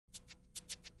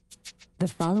The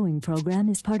following program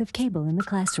is part of Cable in the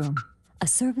Classroom, a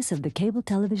service of the cable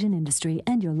television industry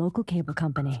and your local cable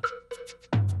company.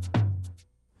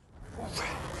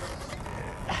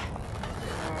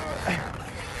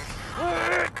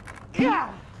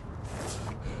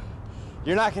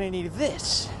 You're not going to need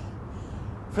this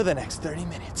for the next 30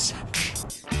 minutes.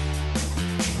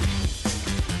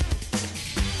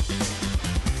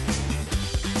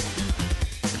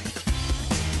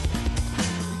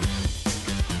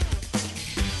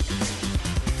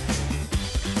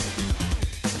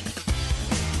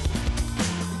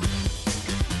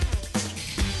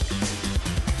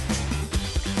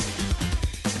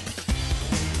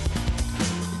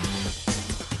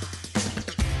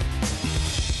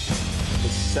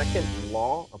 Second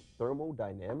law of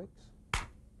thermodynamics?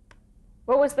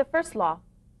 What was the first law?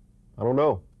 I don't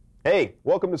know. Hey,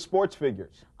 welcome to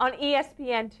SportsFigures. On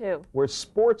ESPN 2. Where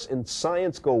sports and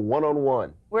science go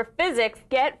one-on-one. Where physics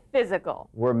get physical.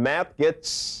 Where math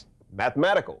gets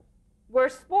mathematical. Where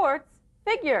sports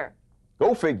figure.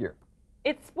 Go figure.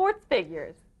 It's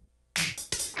SportsFigures.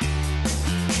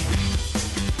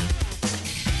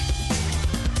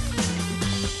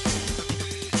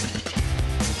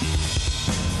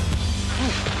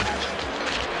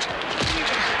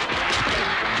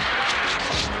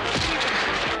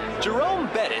 Jerome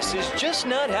Bettis is just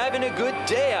not having a good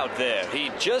day out there.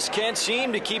 He just can't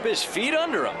seem to keep his feet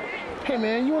under him. Hey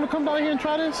man, you want to come down here and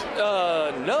try this?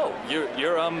 No.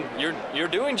 You're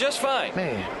doing just fine.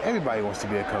 Man, everybody wants to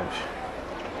be a coach.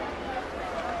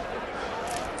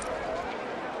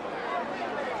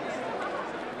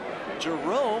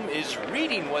 Jerome is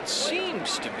reading what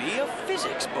seems to be a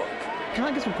physics book. Can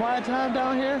I get some quiet time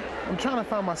down here? I'm trying to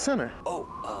find my center.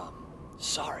 Oh,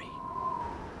 sorry.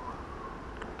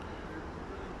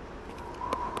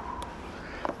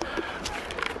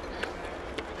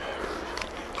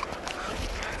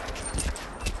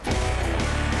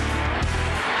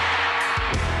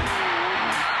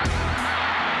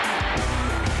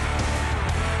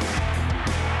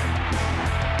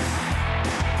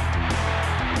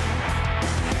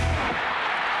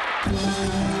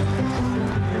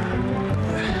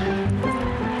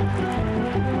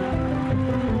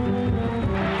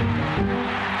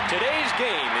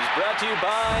 To you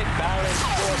by Balanced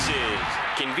Forces,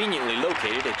 conveniently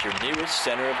located at your nearest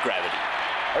center of gravity.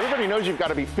 Everybody knows you've got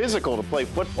to be physical to play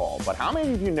football, but how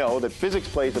many of you know that physics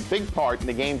plays a big part in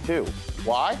the game too?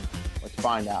 Why? Let's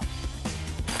find out.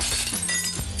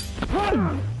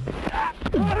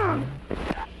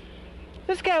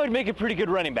 This guy would make a pretty good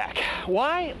running back.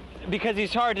 Why? Because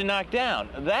he's hard to knock down.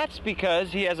 That's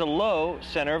because he has a low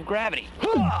center of gravity.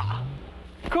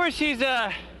 Of course, he's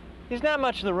not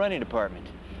much in the running department.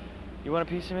 You want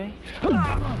a piece of me?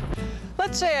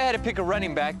 Let's say I had to pick a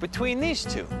running back between these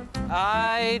two.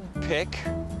 I'd pick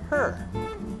her.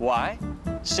 Why?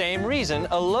 Same reason,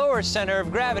 a lower center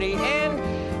of gravity,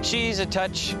 and she's a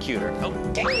touch cuter. Oh,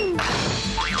 dang.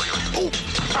 Oh,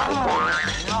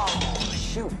 no,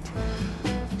 shoot.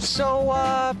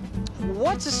 So,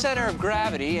 what's the center of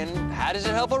gravity, and how does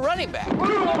it help a running back?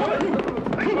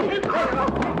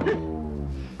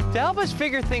 To help us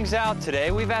figure things out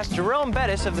today, we've asked Jerome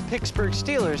Bettis of the Pittsburgh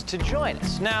Steelers to join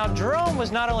us. Now, Jerome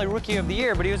was not only Rookie of the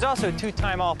Year, but he was also a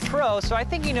two-time All-Pro, so I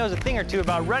think he knows a thing or two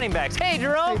about running backs. Hey,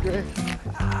 Jerome! Hey, Greg.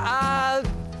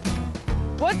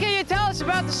 What can you tell us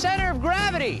about the center of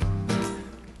gravity?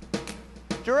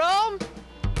 Jerome?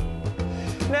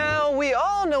 Now, we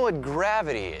all know what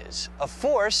gravity is. A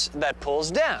force that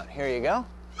pulls down. Here you go.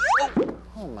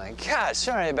 Oh my God,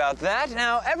 sorry about that.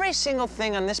 Now, every single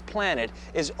thing on this planet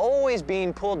is always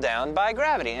being pulled down by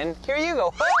gravity. And here you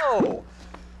go. Whoa!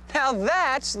 Now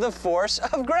that's the force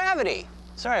of gravity.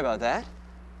 Sorry about that.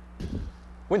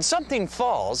 When something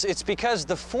falls, it's because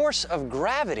the force of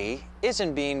gravity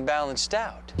isn't being balanced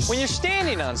out. When you're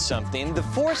standing on something, the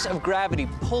force of gravity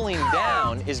pulling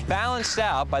down is balanced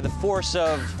out by the force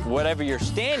of whatever you're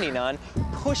standing on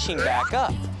pushing back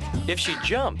up. If she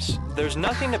jumps, there's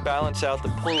nothing to balance out the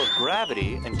pull of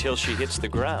gravity until she hits the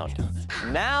ground.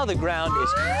 Now the ground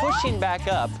is pushing back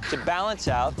up to balance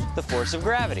out the force of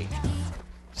gravity.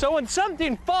 So when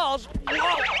something falls,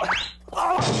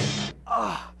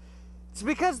 it's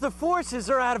because the forces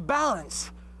are out of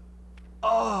balance.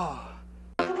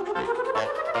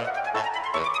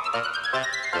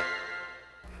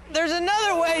 There's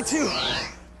another way to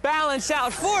balance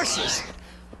out forces.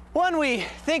 One we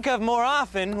think of more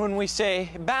often when we say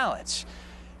balance.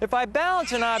 If I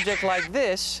balance an object like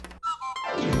this,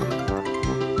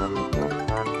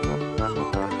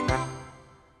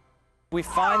 we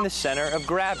find the center of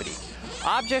gravity.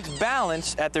 Objects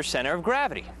balance at their center of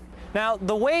gravity. Now,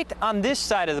 the weight on this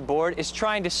side of the board is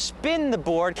trying to spin the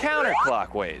board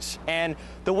counterclockwise, and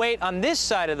the weight on this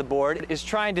side of the board is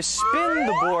trying to spin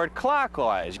the board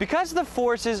clockwise. Because the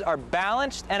forces are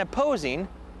balanced and opposing,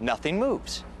 nothing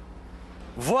moves.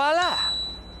 Voila!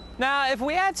 Now, if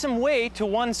we add some weight to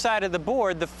one side of the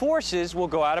board, the forces will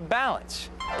go out of balance.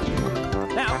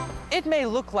 Now, it may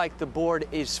look like the board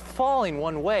is falling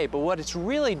one way, but what it's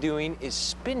really doing is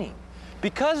spinning.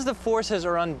 Because the forces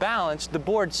are unbalanced, the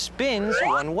board spins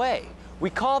one way. We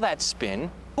call that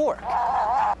spin torque.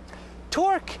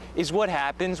 Torque is what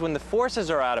happens when the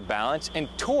forces are out of balance, and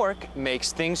torque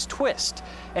makes things twist.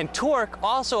 And torque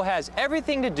also has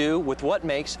everything to do with what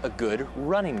makes a good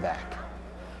running back.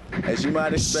 As you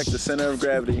might expect, the center of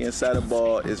gravity inside a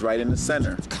ball is right in the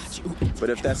center. But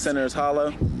if that center is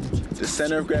hollow, the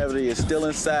center of gravity is still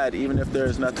inside even if there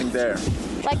is nothing there.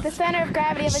 Like the center of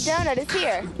gravity of a donut is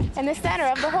here, in the center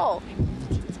of the hole.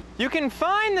 You can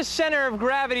find the center of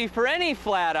gravity for any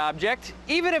flat object,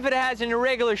 even if it has an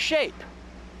irregular shape.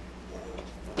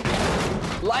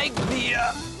 Like the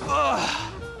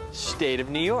state of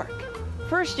New York.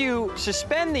 First, you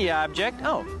suspend the object,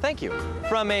 thank you,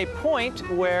 from a point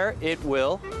where it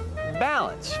will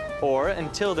balance, or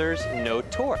until there's no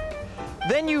torque.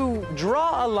 Then you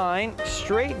draw a line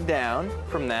straight down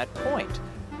from that point.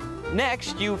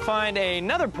 Next, you find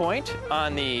another point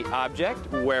on the object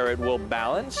where it will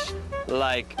balance,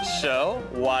 like so,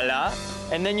 voila.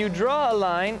 And then you draw a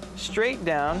line straight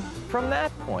down from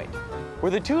that point. Where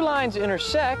the two lines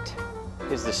intersect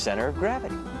is the center of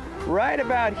gravity. Right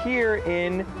about here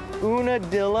in una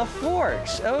de la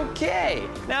forks. Okay,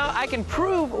 now I can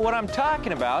prove what I'm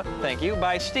talking about, thank you,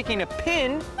 by sticking a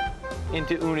pin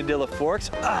into una de la forks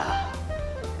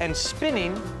and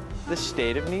spinning the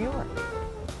state of New York.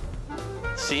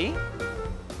 See?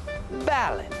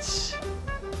 Balance.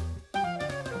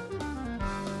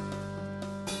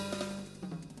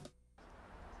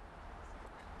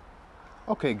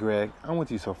 Okay, Greg, I'm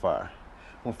with you so far.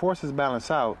 When forces balance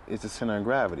out, it's the center of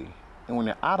gravity. And when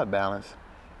they're out of balance,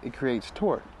 it creates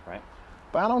torque. Right.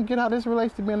 But I don't get how this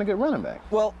relates to being a good running back.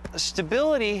 Well,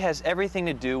 stability has everything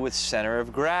to do with center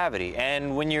of gravity.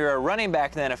 And when you're a running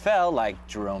back in the NFL, like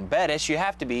Jerome Bettis, you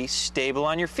have to be stable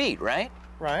on your feet, right?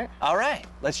 Right. All right,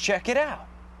 let's check it out.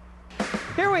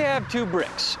 Here we have two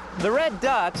bricks. The red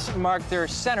dots mark their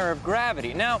center of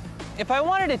gravity. Now, if I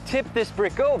wanted to tip this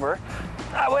brick over,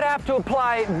 I would have to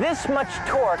apply this much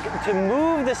torque to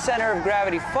move the center of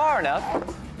gravity far enough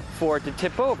for it to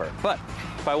tip over. But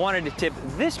if I wanted to tip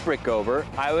this brick over,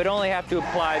 I would only have to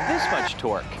apply this much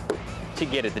torque to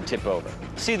get it to tip over.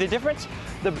 See the difference?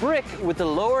 The brick with the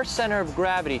lower center of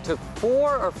gravity took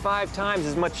 4 or 5 times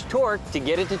as much torque to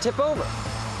get it to tip over.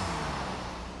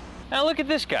 Now look at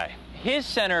this guy. His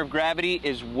center of gravity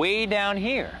is way down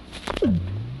here.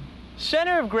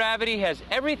 Center of gravity has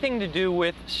everything to do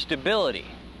with stability.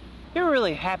 You're a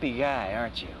really happy guy,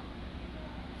 aren't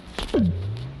you?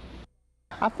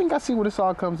 I think I see where this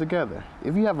all comes together.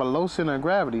 If you have a low center of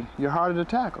gravity, you're harder to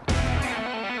tackle.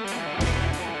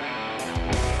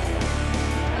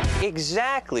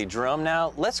 Exactly, Jerome.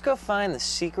 Now, let's go find the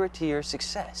secret to your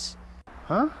success.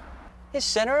 Huh? His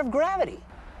center of gravity.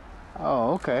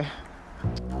 Oh, okay.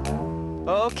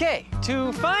 Okay,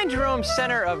 to find Jerome's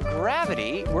center of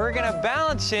gravity, we're gonna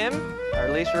balance him, or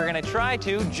at least we're gonna try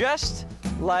to, just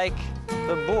like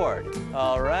the board.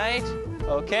 All right?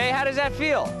 Okay, how does that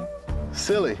feel?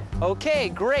 Silly. Okay,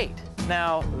 great.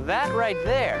 Now, that right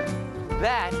there,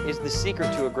 that is the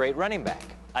secret to a great running back.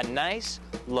 A nice,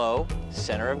 low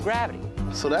center of gravity.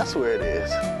 So that's where it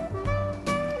is.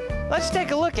 Let's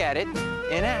take a look at it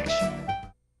in action.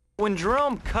 When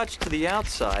Jerome cuts to the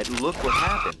outside, look what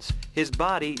happens. His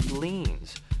body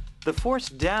leans. The force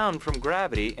down from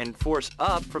gravity and force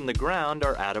up from the ground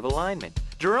are out of alignment.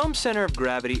 Jerome's center of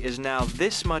gravity is now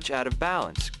this much out of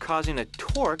balance, causing a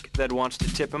torque that wants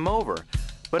to tip him over.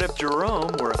 But if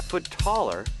Jerome were a foot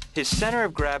taller, his center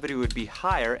of gravity would be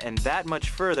higher and that much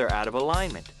further out of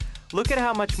alignment. Look at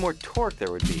how much more torque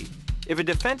there would be. If a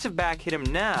defensive back hit him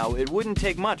now, it wouldn't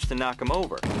take much to knock him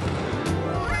over.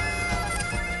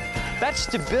 That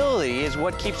stability is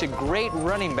what keeps a great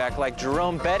running back like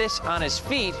Jerome Bettis on his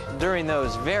feet during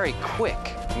those very quick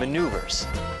maneuvers.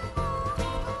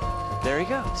 There he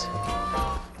goes.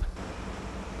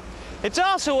 It's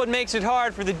also what makes it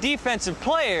hard for the defensive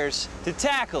players to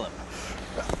tackle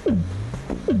him.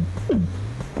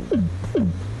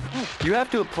 You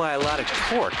have to apply a lot of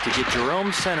torque to get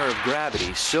Jerome's center of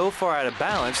gravity so far out of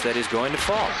balance that he's going to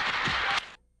fall.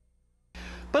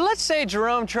 But let's say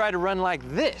Jerome tried to run like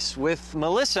this with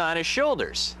Melissa on his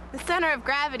shoulders. The center of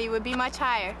gravity would be much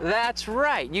higher. That's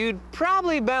right. You'd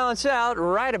probably balance out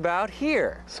right about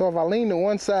here. So if I lean to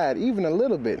one side even a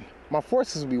little bit, my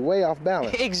forces would be way off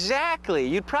balance. Exactly.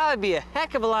 You'd probably be a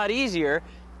heck of a lot easier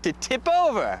to tip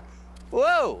over.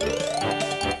 Whoa!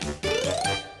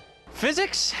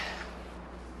 Physics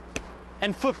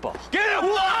and football. Get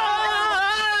him!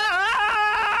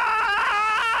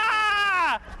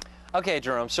 Okay,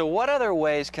 Jerome, so what other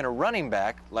ways can a running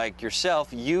back like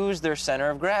yourself use their center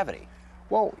of gravity?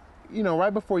 Well, you know,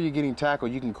 right before you're getting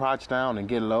tackled, you can crouch down and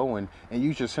get low and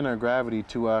use your center of gravity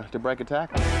to break a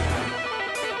tackle.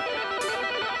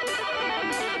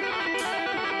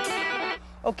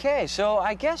 Okay, so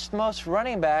I guess most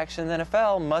running backs in the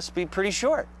NFL must be pretty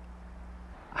short.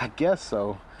 I guess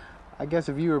so. I guess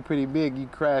if you were pretty big,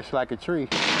 you'd crash like a tree.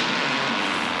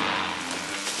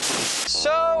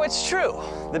 So it's true.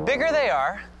 The bigger they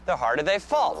are, the harder they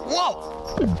fall.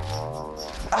 Whoa!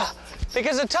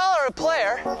 Because the taller a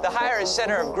player, the higher his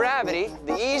center of gravity,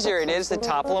 the easier it is to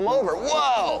topple him over.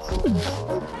 Whoa!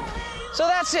 So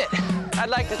that's it. I'd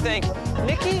like to thank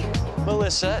Nikki,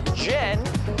 Melissa, Jen,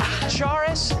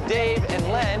 Charis, Dave, and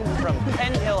Len from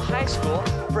Penn Hill High School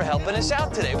for helping us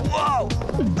out today. Whoa!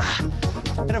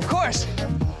 And of course,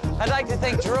 I'd like to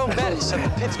thank Jerome Bettis of the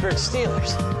Pittsburgh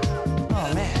Steelers.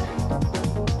 Oh man,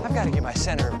 I've got to get my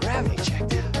center of gravity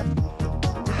checked out.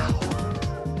 Ow.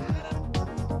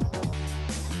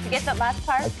 You get that last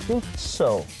part? I think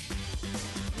so.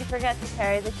 You forgot to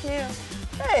carry the 2.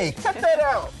 Hey, cut that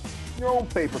out. Your own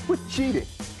paper. Quit cheating.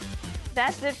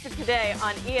 That's it for today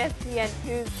on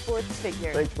ESPN2's Sports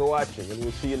Figures. Thanks for watching, and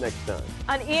we'll see you next time.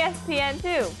 On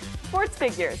ESPN2, Sports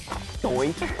Figures.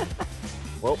 Doink.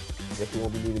 Well, guess we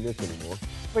won't be needing this anymore.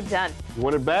 We're done. You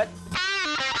want it back?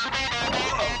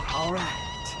 All right.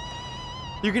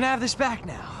 You can have this back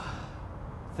now.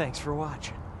 Thanks for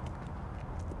watching.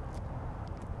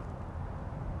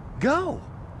 Go!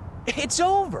 It's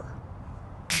over!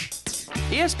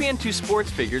 ESPN2 Sports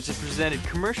Figures is presented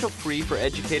commercial-free for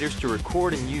educators to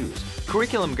record and use.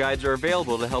 Curriculum guides are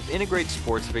available to help integrate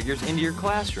sports figures into your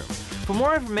classroom. For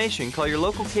more information, call your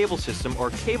local cable system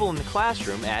or Cable in the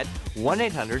Classroom at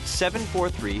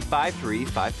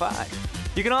 1-800-743-5355.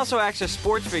 You can also access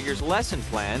Sports Figures lesson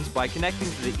plans by connecting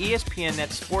to the ESPN Net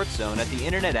Sports Zone at the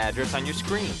internet address on your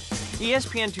screen.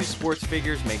 ESPN2 Sports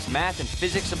Figures makes math and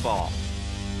physics a ball.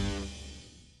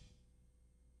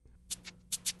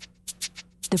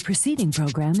 The preceding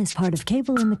program is part of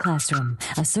Cable in the Classroom,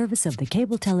 a service of the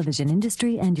cable television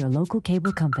industry and your local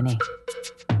cable company.